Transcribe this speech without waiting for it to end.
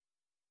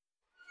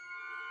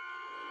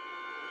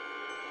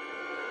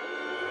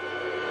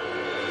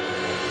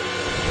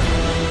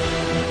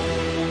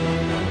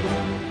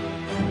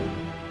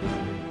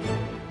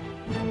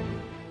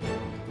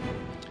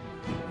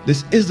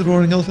This is the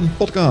Roaring Elephant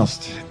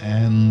podcast,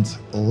 and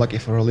lucky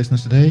for our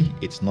listeners today,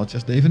 it's not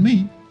just Dave and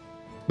me.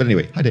 But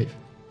anyway, hi Dave.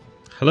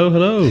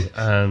 Hello,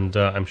 and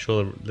I'm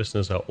sure the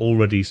listeners are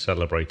already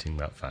celebrating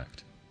that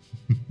fact.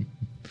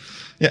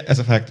 Yeah, as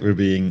a fact, we're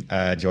being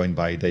joined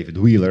by David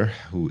Wheeler,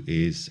 who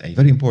is a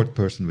very important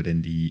person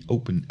within the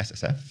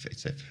OpenSSF.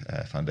 It's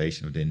a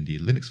foundation within the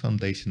Linux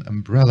Foundation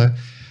umbrella.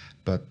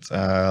 But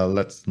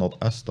let's not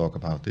us talk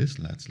about this.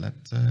 Let's let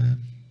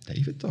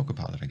David talk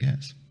about it, I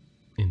guess.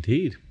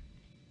 Indeed.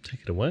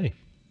 Take it away.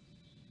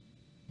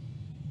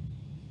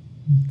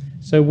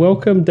 So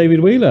welcome,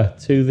 David Wheeler,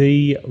 to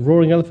the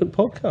Roaring Elephant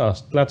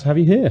podcast. Glad to have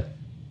you here.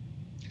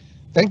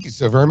 Thank you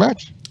so very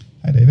much.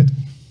 Hi, David.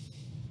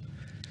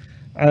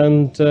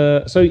 And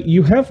so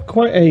you have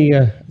quite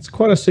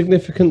a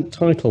significant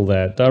title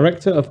there,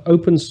 Director of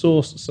Open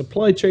Source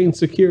Supply Chain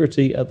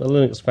Security at the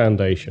Linux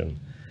Foundation.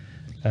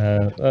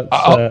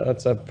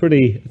 That's a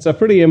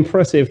pretty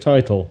impressive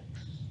title.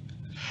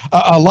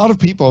 A lot of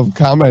people have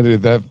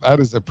commented that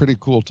is a pretty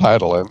cool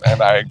title,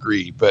 and I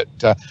agree. But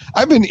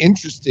I've been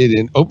interested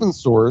in open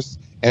source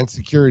and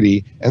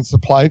security and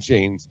supply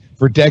chains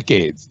for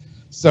decades.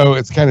 So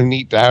it's kind of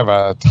neat to have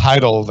a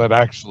title that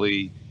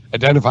actually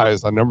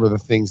identifies a number of the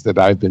things that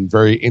I've been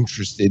very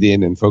interested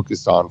in and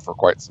focused on for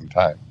quite some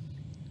time.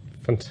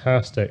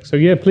 Fantastic. So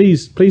yeah,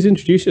 please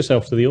introduce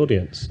yourself to the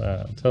audience.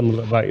 Tell them a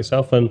little about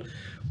yourself and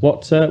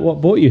what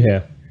brought you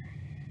here.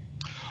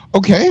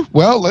 Okay,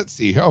 well, let's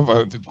see.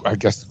 I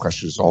guess the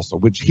question is also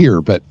which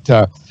here, but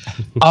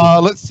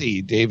let's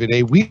see. David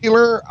A.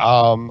 Wheeler.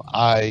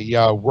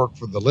 I work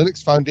for the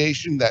Linux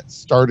Foundation that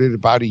started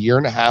about a year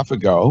and a half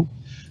ago.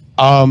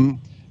 But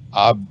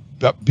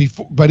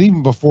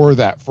even before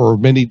that, for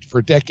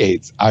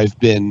decades, I've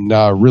been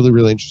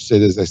really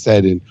interested, as I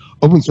said, in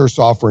open source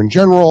software in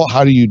general.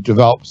 How do you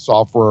develop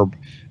software?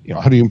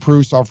 How do you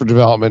improve software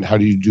development? How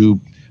do you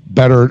do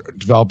better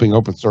developing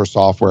open source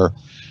software?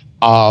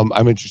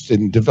 I'm interested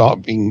in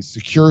developing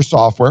secure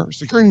software,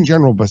 security in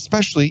general, but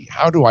especially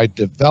how do I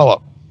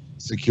develop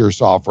secure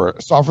software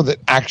that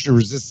actually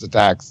resists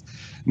attacks,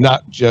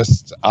 not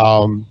just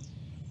how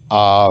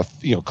to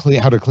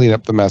clean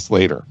up the mess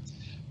later.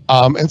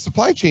 And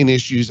supply chain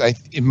issues,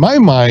 in my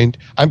mind,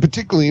 I'm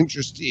particularly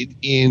interested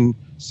in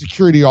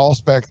security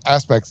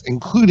aspects,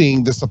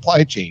 including the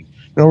supply chain.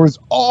 In other words,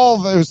 all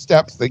those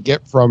steps that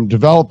get from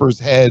developer's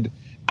head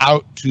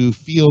out to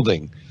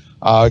fielding.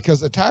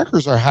 Because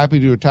attackers are happy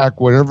to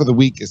attack whatever the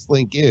weakest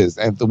link is.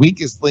 And if the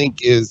weakest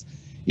link is,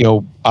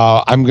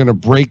 I'm going to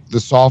break the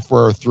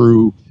software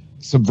through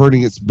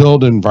subverting its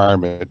build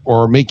environment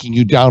or making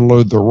you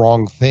download the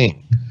wrong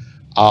thing,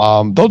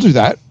 they'll do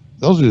that.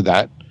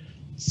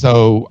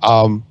 So,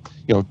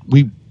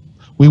 we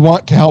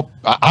want to help.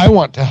 I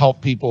want to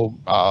help people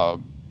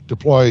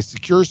deploy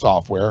secure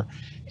software,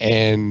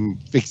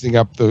 and fixing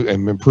up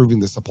and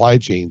improving the supply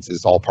chains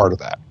is all part of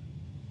that.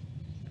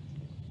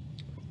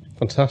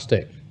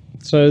 Fantastic.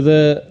 So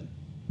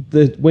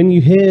when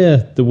you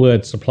hear the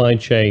word supply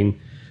chain,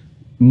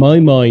 my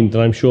mind,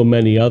 and I'm sure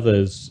many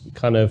others,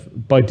 kind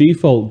of by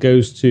default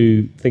goes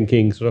to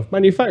thinking sort of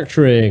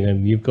manufacturing,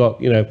 and you've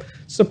got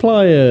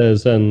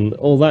suppliers and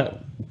all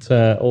that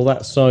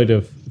side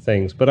of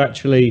things. But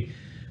actually,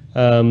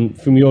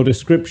 from your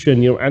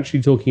description, you're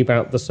actually talking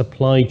about the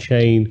supply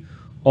chain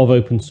of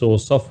open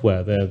source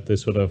software. The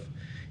sort of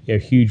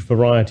huge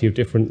variety of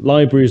different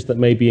libraries that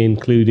may be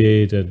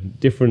included and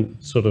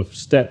different sort of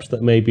steps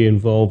that may be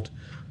involved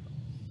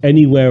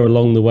anywhere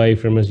along the way,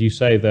 from, as you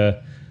say,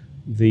 the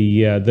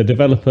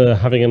developer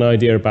having an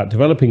idea about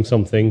developing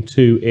something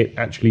to it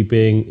actually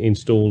being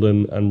installed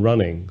and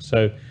running.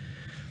 So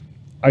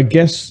I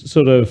guess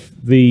sort of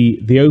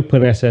the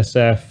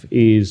OpenSSF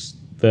is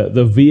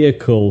the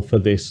vehicle for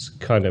this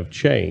kind of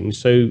change.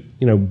 So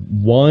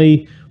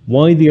why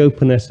the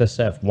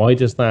OpenSSF? Why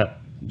does that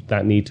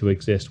need to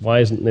exist? Why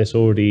isn't this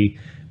already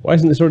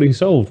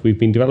solved? We've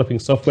been developing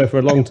software for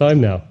a long time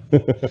now.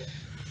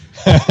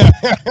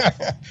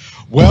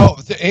 Well,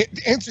 to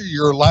answer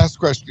your last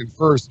question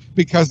first,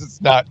 because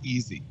it's not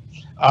easy.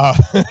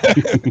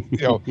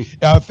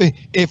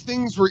 If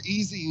things were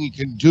easy and you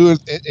can do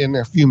it in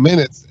a few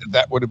minutes,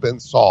 that would have been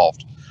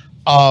solved.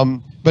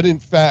 But in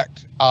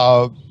fact,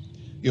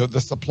 the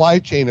supply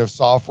chain of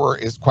software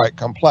is quite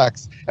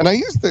complex. And I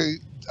use the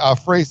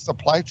phrase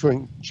supply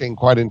chain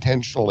quite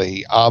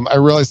intentionally. I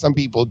realize some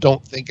people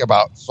don't think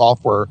about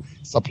software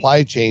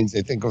supply chains.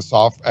 They think of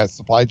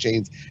supply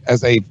chains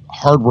as a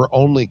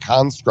hardware-only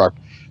construct,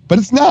 but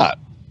it's not.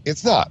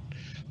 It's not.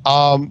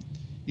 There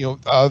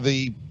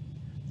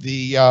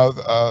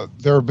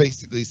are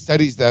basically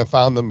studies that have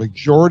found the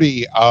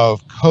majority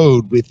of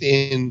code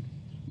within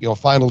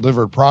final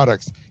delivered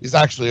products is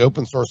actually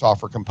open source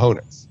software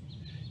components.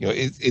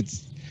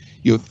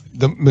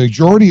 The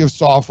majority of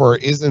software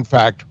is in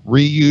fact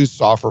reused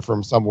software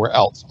from somewhere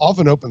else,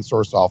 often open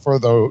source software,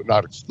 though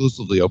not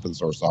exclusively open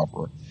source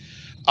software.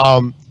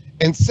 And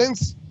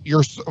since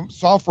your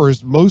software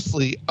is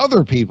mostly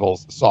other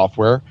people's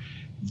software,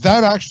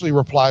 that actually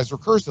replies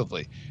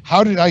recursively.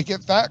 How did I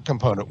get that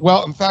component?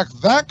 Well, in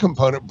fact, that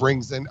component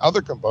brings in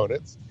other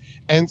components,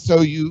 And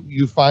so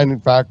you find, in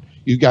fact,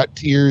 you got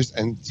tiers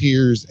and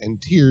tiers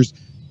and tiers,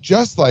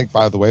 just like,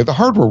 by the way, the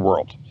hardware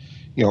world.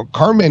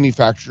 Car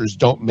manufacturers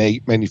don't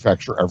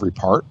manufacture every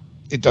part.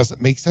 It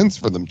doesn't make sense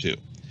for them to.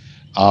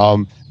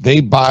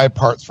 They buy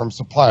parts from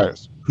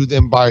suppliers who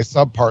then buy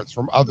subparts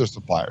from other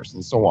suppliers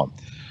and so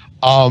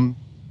on.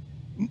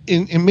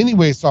 In many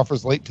ways, software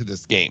is late to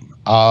this game.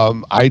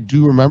 I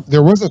do remember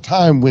there was a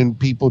time when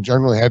people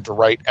generally had to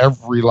write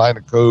every line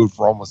of code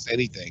for almost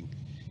anything.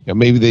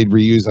 Maybe they'd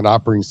reuse an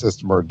operating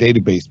system or a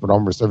database, but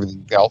almost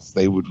everything else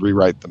they would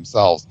rewrite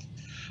themselves.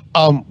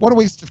 What a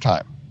waste of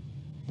time.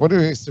 What a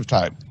waste of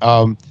time.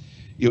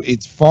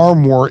 It's far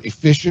more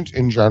efficient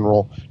in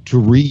general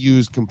to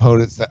reuse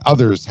components that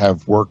others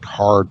have worked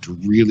hard to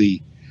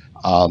really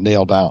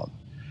nail down.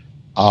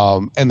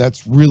 And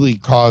that's really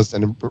caused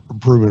an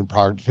improvement in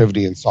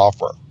productivity in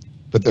software.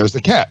 But there's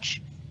a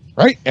catch,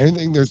 right?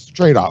 There's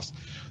trade-offs.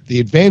 The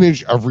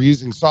advantage of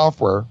reusing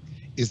software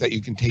is that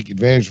you can take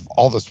advantage of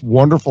all this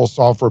wonderful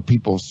software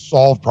people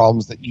solve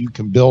problems that you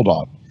can build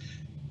on.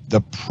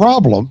 The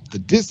problem, the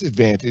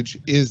disadvantage,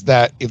 is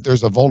that if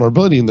there's a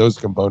vulnerability in those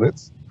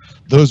components,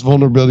 those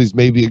vulnerabilities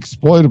may be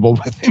exploitable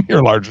within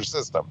your larger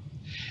system.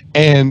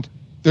 And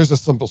there's a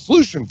simple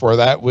solution for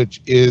that, which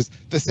is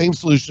the same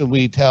solution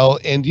we tell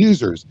end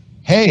users.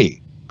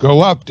 Hey, go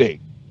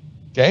update.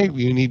 Okay,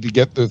 you need to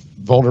get the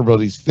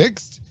vulnerabilities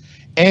fixed,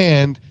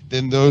 and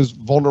then those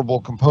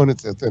vulnerable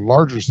components within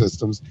larger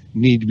systems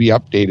need to be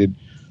updated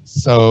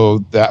so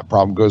that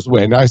problem goes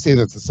away. And I say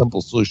that's a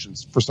simple solution.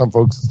 For some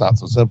folks, it's not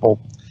so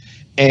simple.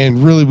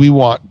 And really, we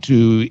want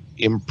to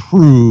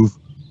improve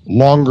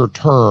longer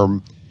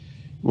term.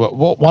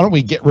 Well, why don't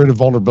we get rid of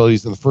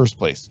vulnerabilities in the first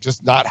place?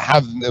 Just not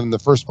having them in the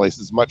first place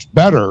is much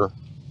better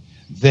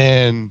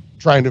than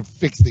trying to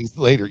fix things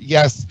later.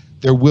 Yes,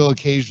 there will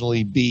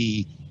occasionally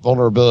be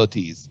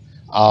vulnerabilities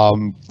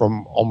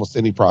from almost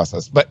any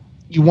process, but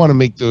you want to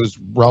make those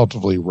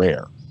relatively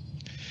rare.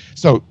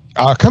 So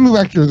coming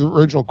back to the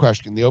original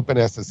question, the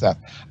OpenSSF,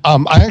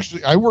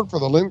 I work for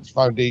the Linux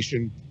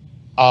Foundation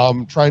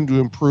trying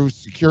to improve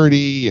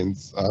security and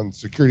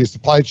security of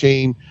supply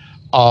chain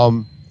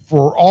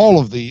for all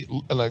of the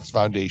Linux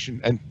Foundation,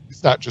 and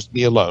it's not just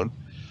me alone.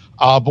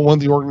 But one of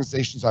the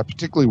organizations I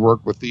particularly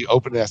work with, the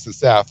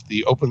OpenSSF,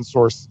 the Open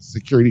Source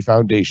Security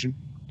Foundation.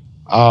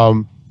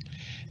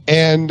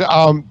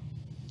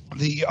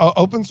 The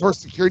Open Source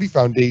Security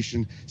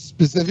Foundation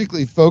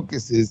specifically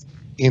focuses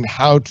in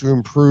how to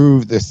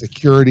improve the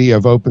security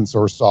of open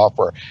source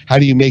software. How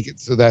do you make it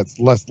so that's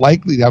less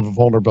likely to have a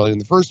vulnerability in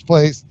the first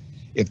place?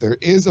 If there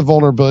is a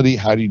vulnerability,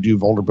 how do you do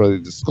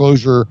vulnerability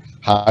disclosure?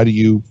 How do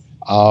you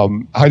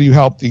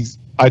help these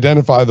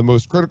identify the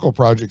most critical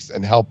projects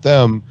and help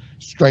them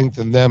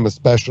strengthen them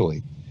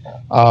especially?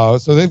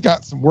 So they've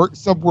got some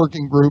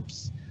sub-working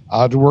groups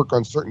to work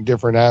on certain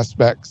different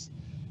aspects.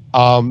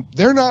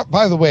 They're not,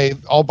 by the way,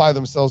 all by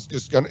themselves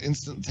just going to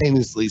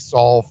instantaneously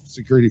solve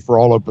security for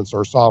all open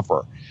source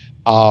software.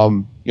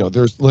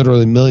 There's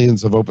literally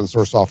millions of open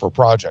source software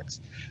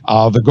projects.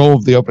 The goal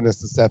of the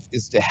OpenSSF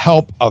is to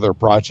help other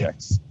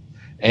projects,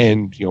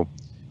 and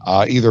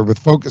either with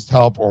focused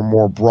help or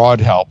more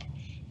broad help,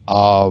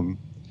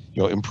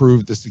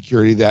 improve the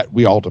security that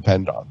we all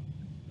depend on.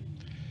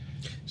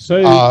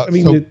 So,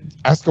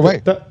 ask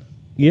away.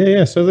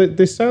 Yeah. So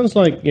this sounds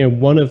like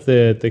one of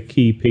the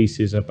key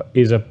pieces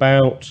is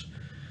about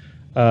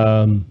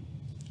having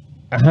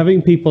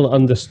people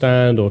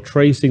understand or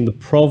tracing the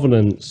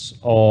provenance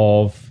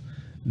of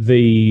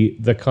the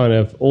kind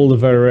of all the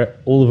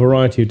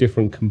variety of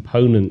different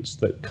components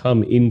that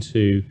come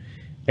into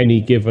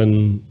any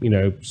given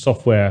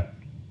software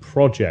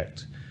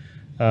project.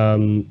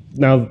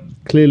 Now,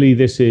 clearly,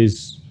 this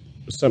is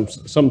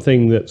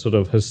something that sort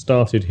of has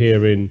started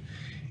here in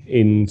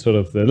sort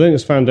of the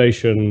Linux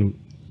Foundation,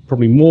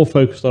 probably more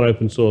focused on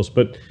open source,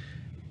 but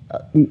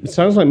it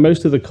sounds like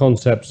most of the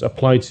concepts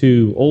apply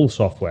to all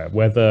software,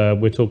 whether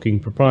we're talking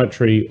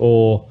proprietary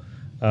or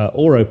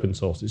open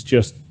source. It's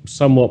just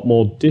somewhat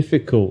more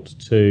difficult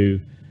to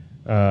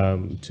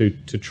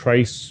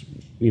trace,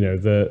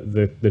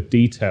 the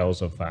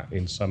details of that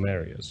in some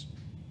areas.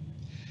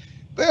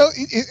 Well,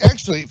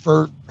 actually,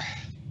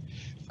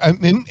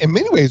 in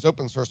many ways,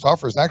 open source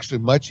software is actually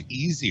much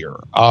easier.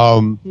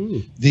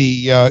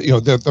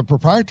 The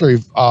proprietary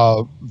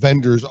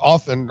vendors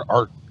often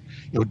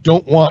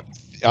don't want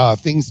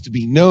things to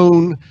be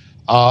known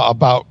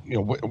about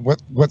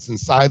what's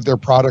inside their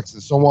products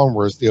and so on,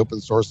 whereas the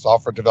open source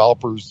software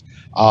developers,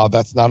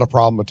 that's not a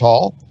problem at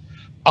all.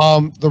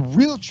 The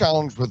real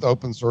challenge with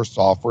open source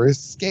software is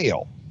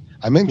scale.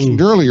 I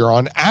mentioned earlier,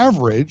 on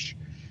average,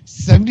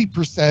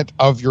 70%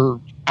 of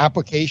your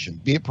application,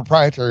 be it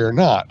proprietary or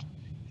not,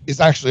 is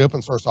actually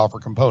open source software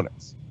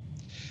components.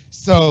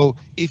 So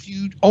if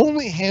you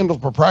only handle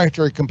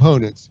proprietary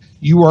components,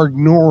 you are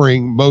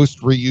ignoring most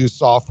reused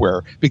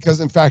software, because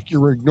in fact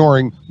you're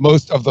ignoring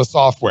most of the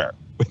software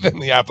within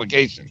the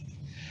application.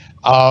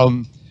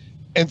 And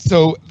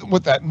so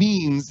what that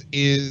means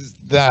is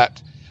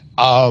that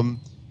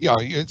yeah,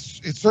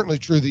 it's certainly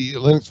true. The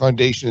Linux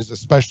Foundation is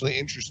especially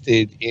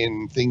interested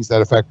in things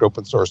that affect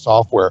open source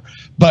software,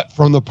 but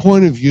from the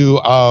point of view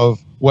of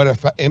what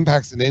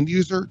impacts an end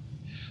user,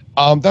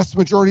 that's the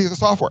majority of the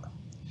software.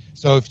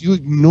 So if you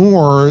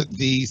ignore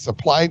the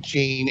supply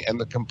chain and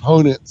the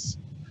components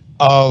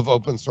of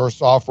open source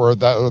software,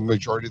 that the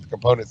majority of the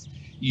components,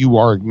 you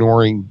are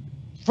ignoring,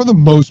 for the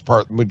most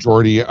part, the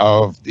majority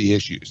of the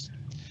issues,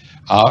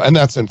 and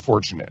that's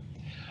unfortunate.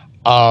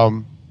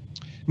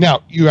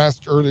 Now, you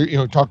asked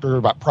earlier, talked earlier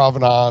about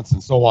provenance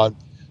and so on.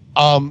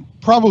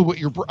 Probably what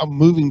you're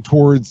moving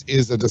towards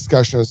is a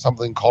discussion of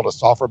something called a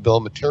software bill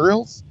of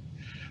materials.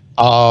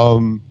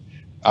 The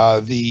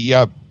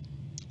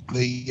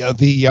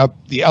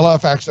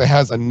LF actually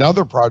has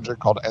another project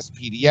called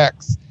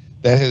SPDX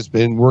that has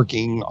been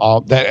working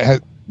that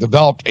has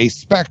developed a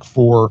spec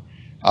for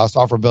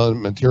software bill of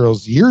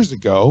materials years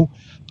ago.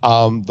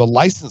 The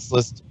license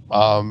list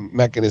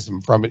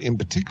mechanism from it in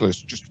particular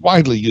is just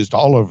widely used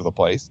all over the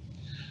place.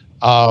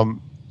 And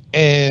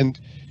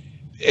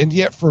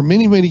yet for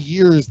many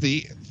years,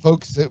 the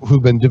folks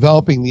who've been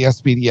developing the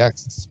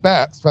SPDX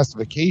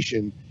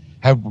specification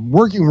have been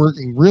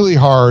working really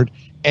hard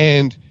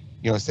and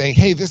saying,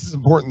 hey, this is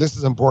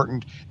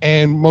important.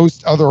 And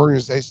most other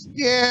organizations,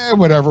 yeah,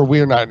 whatever,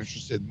 we're not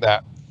interested in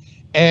that.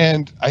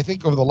 And I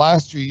think over the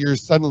last few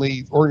years,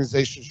 suddenly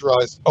organizations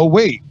realize, oh,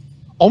 wait,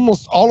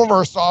 almost all of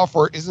our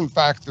software is in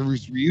fact the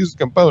reused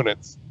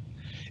components.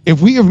 If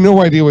we have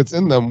no idea what's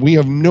in them, we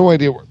have no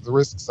idea what the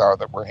risks are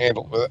that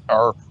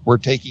we're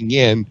taking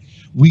in.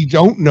 We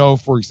don't know,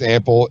 for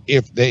example,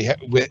 if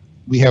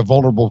we have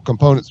vulnerable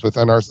components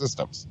within our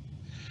systems.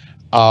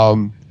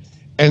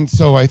 And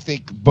so I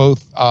think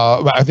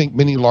I think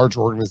many large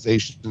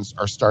organizations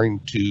are starting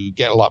to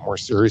get a lot more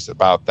serious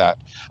about that.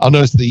 I'll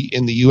notice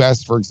in the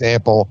U.S., for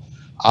example,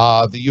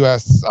 the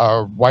U.S.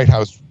 White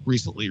House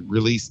recently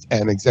released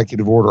an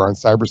executive order on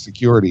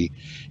cybersecurity,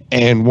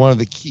 and one of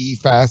the key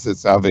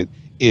facets of it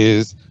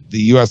is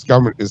the U.S.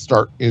 government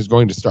is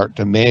going to start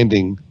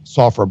demanding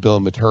software bill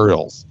of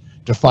materials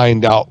to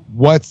find out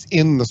what's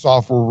in the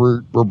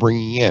software we're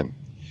bringing in,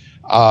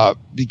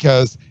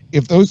 because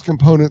if those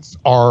components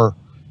are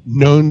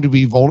known to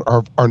be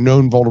are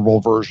known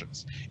vulnerable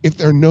versions, if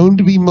they're known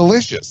to be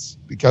malicious,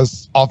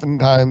 because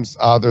oftentimes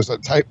there's an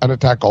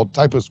attack called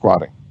typo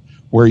squatting,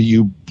 where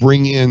you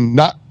bring in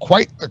not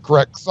quite the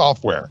correct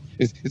software.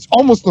 It's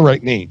almost the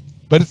right name,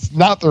 but it's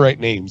not the right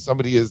name.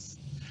 Somebody has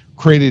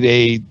created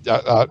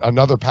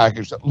another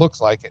package that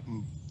looks like it,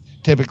 and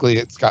typically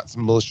it's got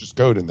some malicious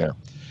code in there.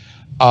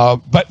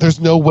 But there's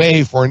no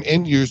way for an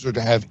end user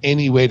to have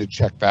any way to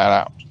check that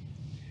out.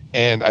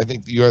 And I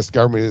think the U.S.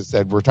 government has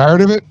said, we're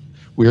tired of it.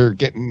 We're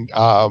getting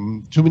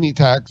too many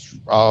attacks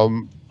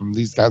from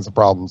these kinds of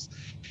problems.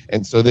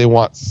 And so they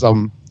want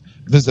some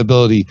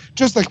visibility,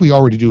 just like we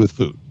already do with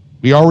food.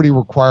 We already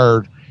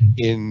required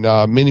in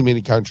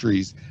many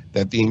countries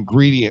that the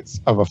ingredients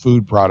of a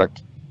food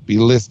product be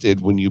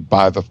listed when you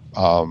buy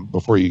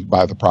before you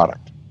buy the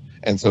product.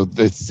 And so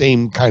the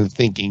same kind of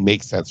thinking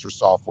makes sense for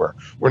software.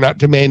 We're not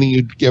demanding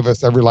you give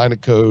us every line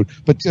of code,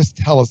 but just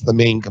tell us the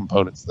main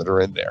components that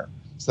are in there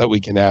so that we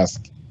can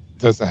ask,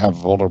 does it have a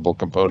vulnerable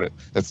component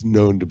that's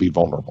known to be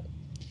vulnerable?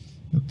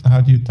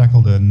 How do you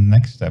tackle the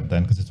next step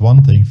then? Because it's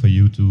one thing for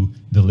you to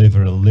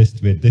deliver a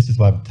list with, this is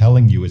what I'm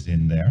telling you is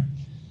in there.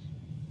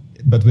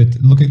 But with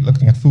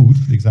looking at food,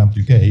 the example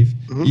you gave,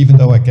 even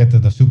though I get to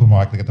the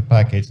supermarket, I get the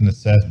package and it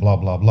says blah,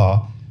 blah,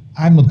 blah,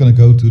 I'm not going to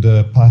go to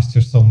the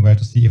pasture somewhere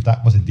to see if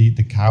that was indeed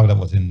the cow that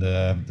was in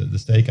the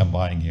steak I'm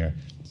buying here.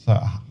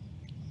 So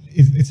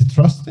is it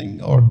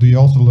trusting, or do you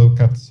also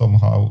look at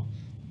somehow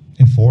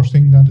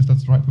enforcing that? Is that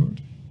the right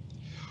word?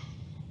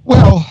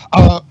 Well,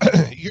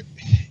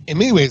 in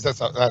many ways, that's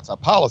a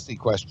policy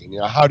question.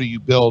 How do you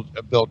build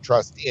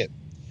trust in?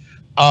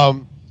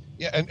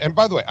 Yeah, and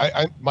by the way,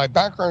 my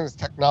background is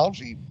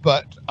technology,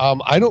 but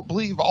I don't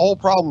believe all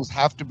problems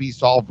have to be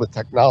solved with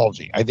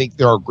technology. I think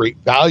there are great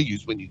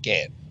values when you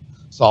can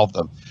solve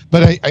them.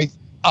 But I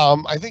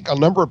think a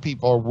number of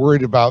people are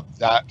worried about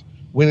that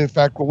when in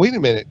fact, well, wait a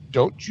minute,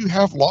 don't you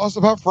have laws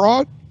about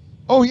fraud?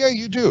 Oh yeah,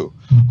 you do.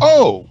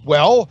 Oh,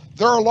 well,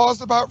 there are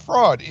laws about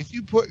fraud. If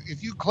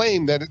you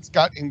claim that it's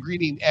got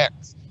ingredient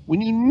X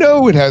when you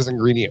know it has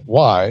ingredient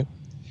Y,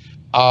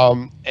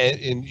 and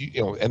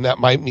that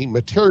might mean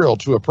material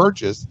to a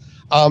purchase,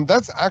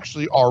 that's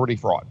actually already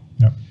fraud.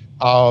 Yeah.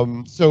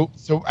 So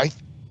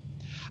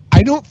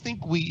I don't think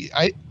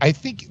I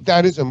think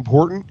that is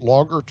important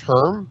longer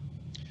term,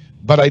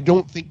 but I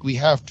don't think we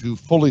have to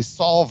fully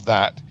solve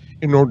that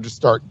in order to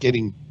start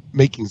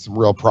making some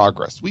real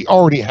progress. We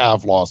already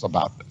have laws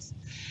about this.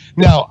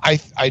 Now,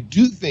 I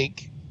do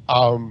think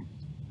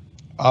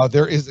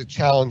there is a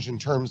challenge in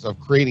terms of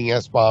creating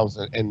SBOMs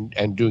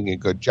and doing a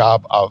good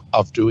job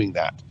of doing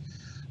that.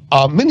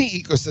 Many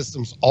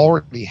ecosystems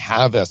already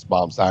have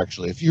SBOMs.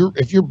 Actually, if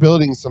you're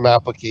building some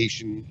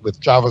application with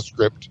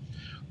JavaScript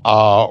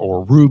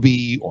or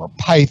Ruby or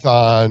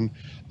Python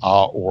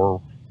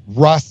or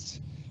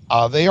Rust,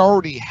 they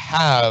already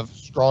have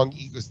strong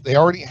ecos. They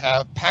already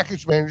have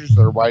package managers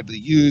that are widely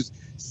used,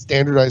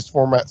 standardized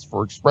formats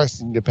for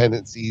expressing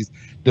dependencies.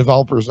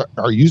 Developers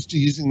are used to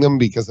using them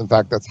because, in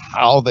fact, that's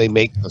how they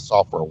make the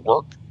software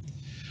work.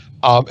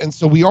 And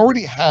so we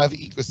already have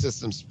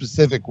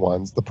ecosystem-specific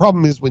ones. The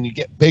problem is when you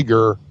get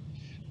bigger,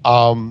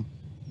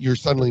 you're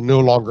suddenly no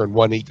longer in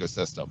one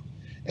ecosystem.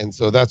 And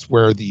so that's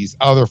where these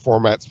other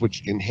formats,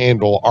 which can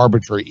handle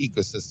arbitrary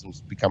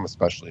ecosystems, become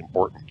especially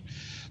important.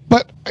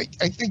 But I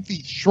think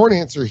the short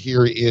answer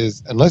here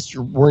is, unless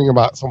you're worrying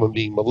about someone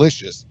being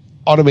malicious,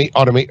 automate.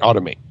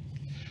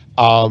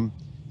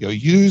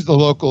 Use the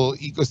local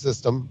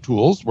ecosystem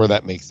tools where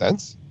that makes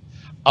sense.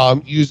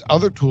 Use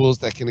other tools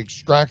that can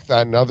extract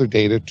that and other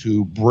data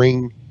to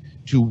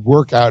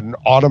work out and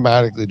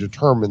automatically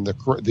determine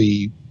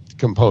the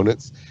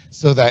components,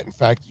 so that in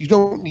fact you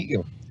don't need,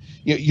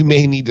 you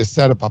may need to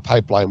set up a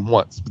pipeline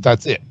once, but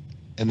that's it,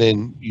 and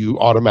then you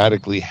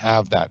automatically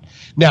have that.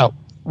 Now,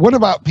 what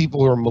about people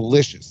who are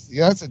malicious?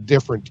 That's a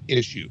different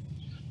issue.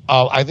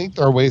 I think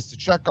there are ways to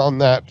check on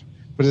that,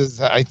 but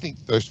I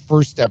think the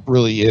first step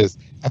really is,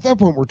 at that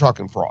point we're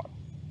talking fraud.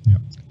 Yeah.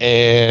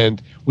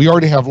 And we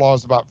already have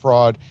laws about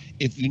fraud.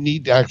 If you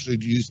need to actually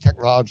use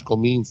technological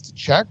means to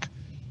check,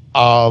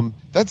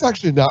 that's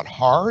actually not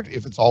hard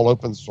if it's all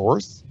open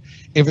source.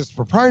 If it's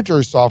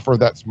proprietary software,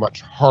 that's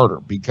much harder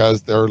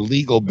because there are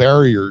legal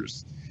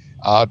barriers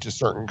to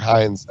certain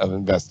kinds of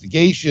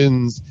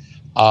investigations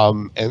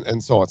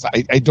and so on. So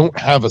I don't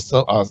have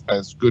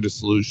as good a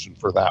solution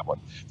for that one.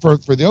 For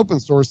the open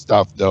source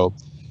stuff, though,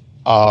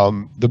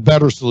 the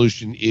better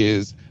solution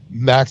is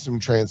maximum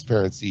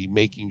transparency,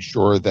 making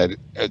sure that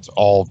it's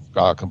all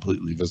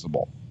completely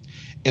visible.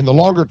 In the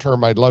longer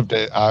term, I'd love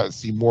to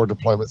see more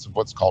deployments of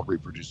what's called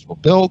reproducible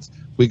builds.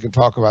 We can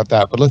talk about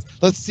that, but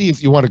let's see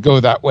if you want to go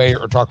that way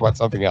or talk about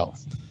something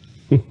else.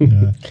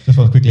 Just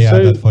want to quickly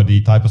add that for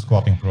the typo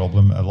squatting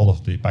problem, a lot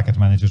of the package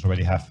managers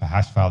already have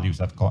hash values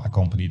that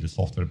accompany the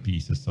software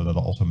pieces, so that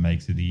also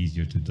makes it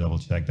easier to double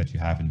check that you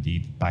have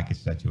indeed the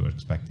package that you're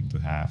expecting to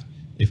have,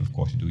 if of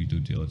course you do your due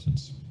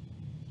diligence.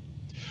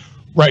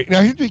 Right.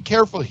 Now you have to be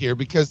careful here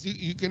because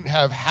you can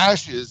have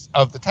hashes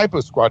of the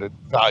typo squatted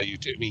value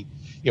to me.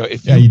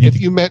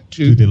 If you meant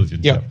to,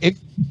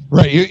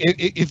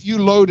 if you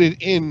loaded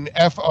in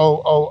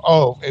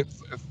FOOO,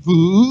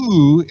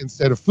 foo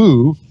instead of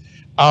foo,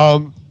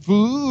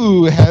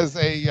 foo has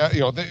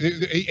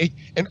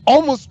an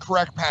almost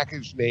correct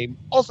package name,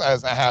 also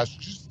has a hash.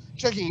 Just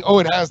checking,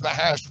 it has the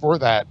hash for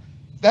that.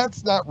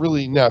 That's not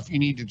really enough. You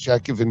need to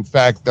check if in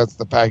fact that's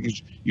the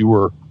package you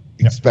were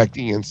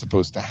expecting and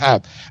supposed to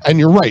have. And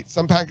you're right,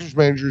 some package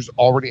managers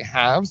already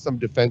have some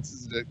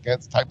defenses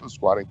against typo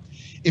squatting.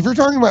 If you're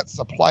talking about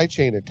supply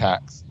chain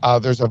attacks,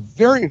 there's a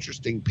very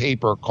interesting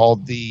paper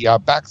called the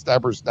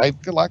Backstabber's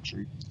Knife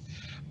Collection,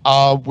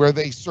 where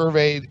they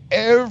surveyed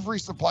every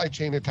supply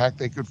chain attack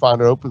they could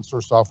find in open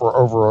source software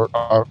over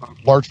a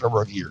large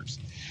number of years.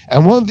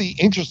 And one of the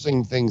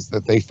interesting things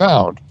that they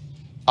found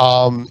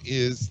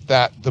is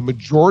that the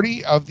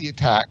majority of the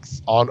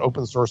attacks on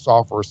open source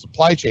software,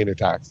 supply chain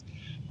attacks,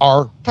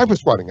 are typo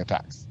squatting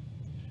attacks.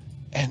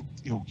 And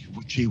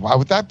gee, why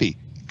would that be?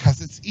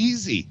 Because it's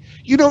easy.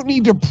 You don't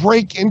need to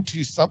break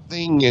into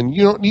something, and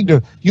you don't need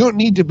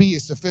to be a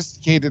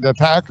sophisticated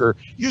attacker.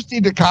 You just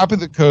need to copy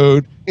the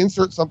code,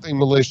 insert something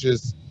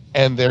malicious,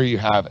 and there you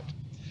have it.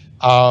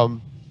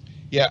 In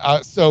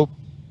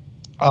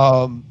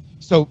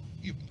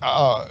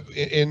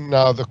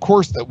the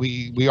course that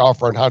we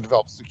offer on how to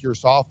develop secure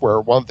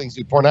software, one of the things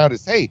we point out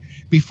is, hey,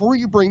 before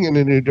you bring in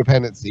a new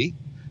dependency,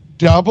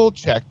 double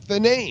check the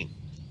name.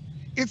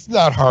 It's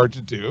not hard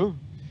to do.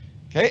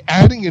 Okay,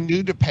 adding a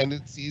new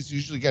dependency is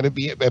usually going to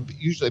be a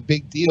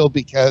big deal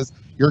because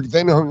you're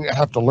then going to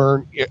have to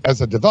learn as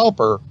a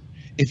developer.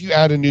 If you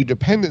add a new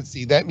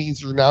dependency, that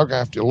means you're now going to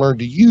have to learn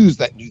to use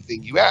that new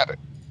thing you added.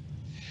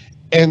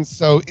 And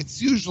so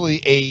it's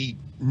usually a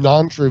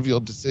non-trivial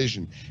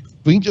decision.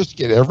 If we just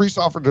get every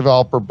software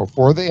developer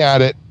before they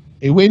add it,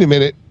 hey, wait a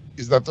minute,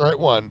 is that the right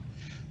one?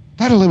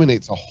 That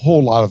eliminates a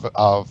whole lot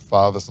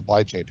of the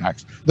supply chain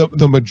attacks.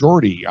 The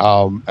majority,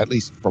 at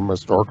least from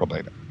historical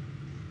data.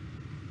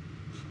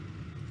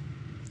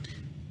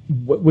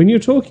 When you're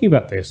talking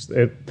about this,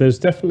 there's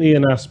definitely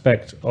an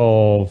aspect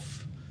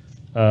of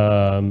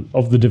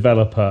the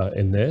developer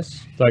in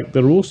this. Like,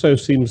 there also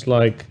seems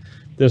like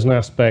there's an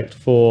aspect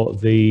for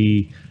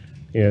the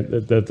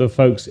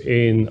folks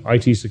in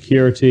IT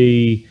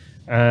security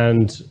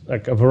and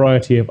like a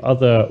variety of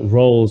other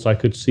roles I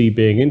could see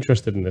being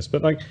interested in this.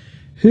 But like,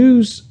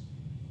 who's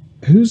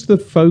the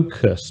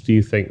focus, do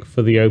you think,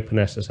 for the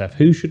OpenSSF?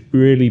 Who should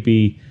really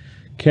be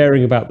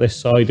caring about this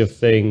side of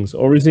things,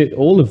 or is it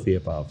all of the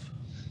above?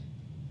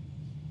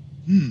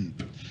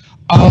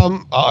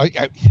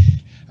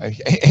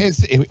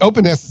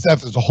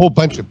 OpenSSF is a whole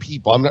bunch of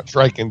people. I'm not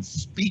sure I can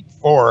speak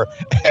for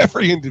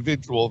every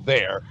individual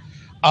there.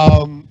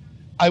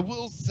 I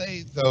will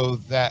say though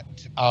that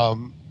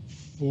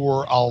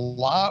for a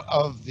lot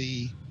of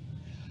the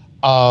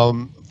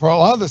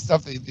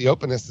stuff that the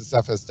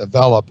OpenSSF has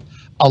developed,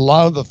 a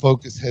lot of the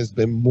focus has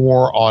been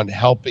more on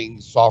helping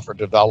software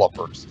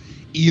developers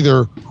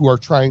either who are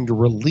trying to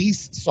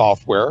release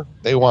software.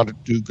 They want to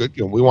do good,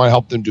 we want to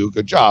help them do a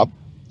good job.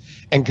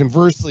 And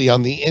conversely,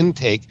 on the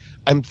intake,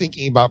 I'm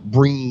thinking about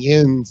bringing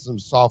in some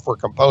software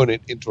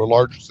component into a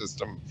larger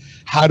system.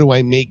 How do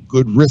I make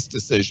good risk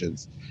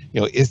decisions?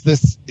 Is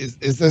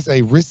this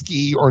a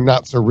risky or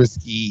not so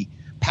risky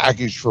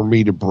package for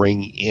me to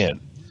bring in?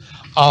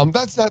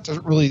 That's not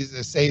really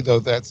to say though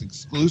that's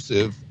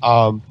exclusive.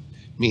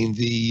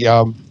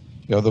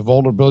 The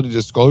vulnerability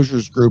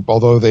disclosures group,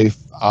 although they've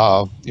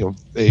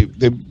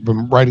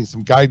been writing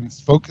some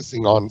guidance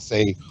focusing on,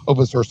 say,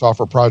 open source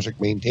software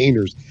project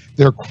maintainers,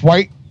 they're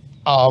quite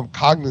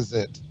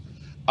cognizant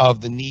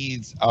of the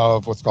needs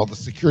of what's called the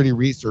security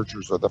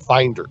researchers or the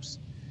finders.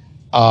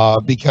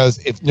 Because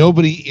if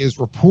nobody is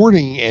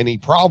reporting any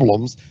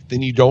problems,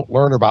 then you don't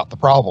learn about the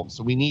problems.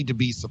 So we need to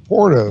be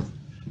supportive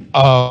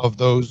of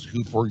those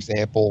who, for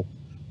example,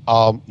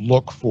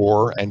 look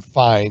for and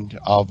find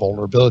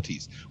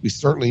vulnerabilities. We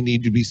certainly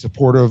need to be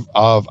supportive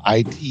of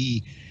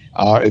IT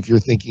if you're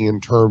thinking in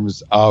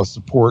terms of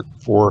support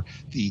for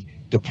the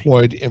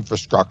deployed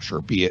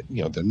infrastructure, be it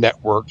the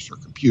networks or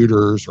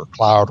computers or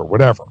cloud or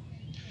whatever.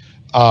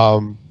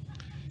 So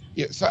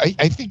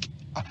I think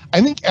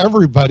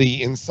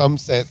everybody, in some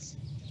sense,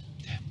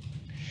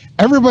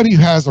 everybody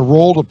who has a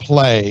role to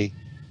play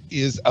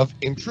is of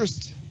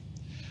interest.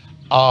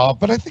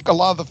 But I think a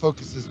lot of the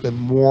focus has been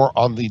more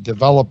on the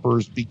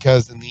developers,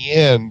 because in the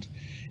end,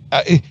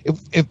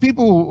 if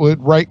people would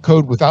write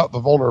code without the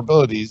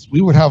vulnerabilities,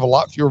 we would have a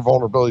lot fewer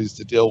vulnerabilities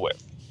to deal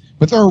with.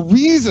 But there are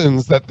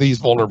reasons that these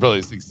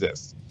vulnerabilities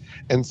exist.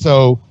 And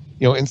so,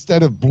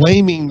 instead of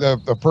blaming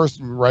the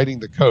person writing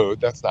the code,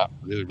 that's not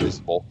really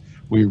reasonable.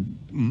 We're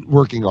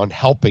working on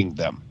helping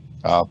them,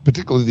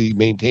 particularly the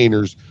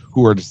maintainers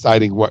who are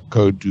deciding what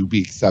code to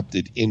be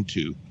accepted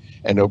into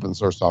an open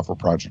source software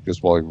project,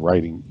 as well as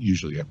writing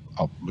usually a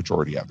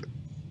majority of it.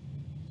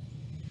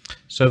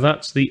 So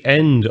that's the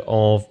end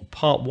of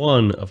part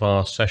one of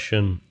our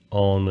session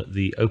on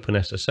the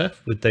OpenSSF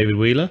with David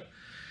Wheeler.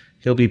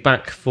 He'll be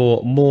back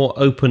for more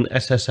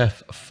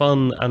OpenSSF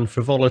fun and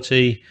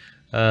frivolity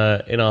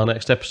in our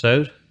next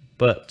episode.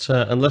 But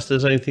unless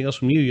there's anything else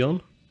from you,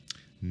 Jon?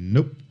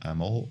 Nope,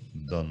 I'm all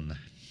done.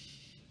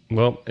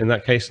 Well, in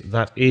that case,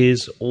 that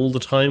is all the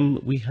time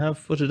we have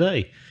for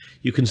today.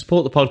 You can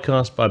support the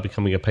podcast by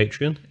becoming a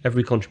Patreon.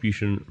 Every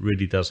contribution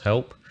really does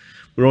help.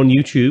 We're on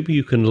YouTube.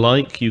 You can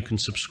like, you can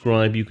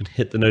subscribe, you can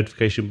hit the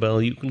notification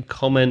bell, you can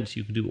comment,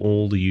 you can do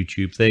all the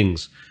YouTube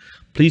things.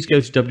 Please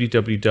go to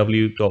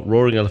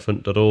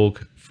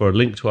www.roaringelephant.org for a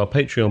link to our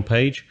Patreon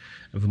page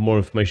and for more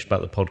information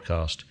about the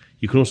podcast.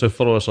 You can also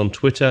follow us on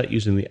Twitter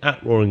using the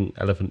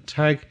 @RoaringElephant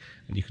tag,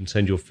 and you can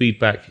send your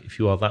feedback if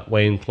you are that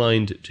way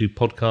inclined to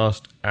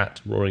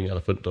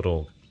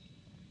podcast@roaringelephant.org.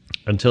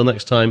 Until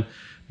next time,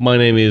 my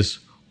name is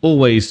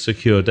Always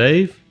Secure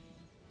Dave.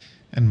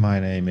 And my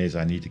name is,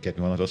 I need to get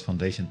me one of those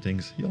foundation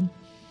things, Jon.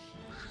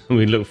 And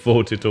we look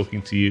forward to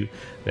talking to you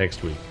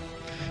next week.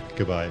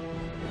 Goodbye.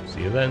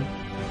 See you then.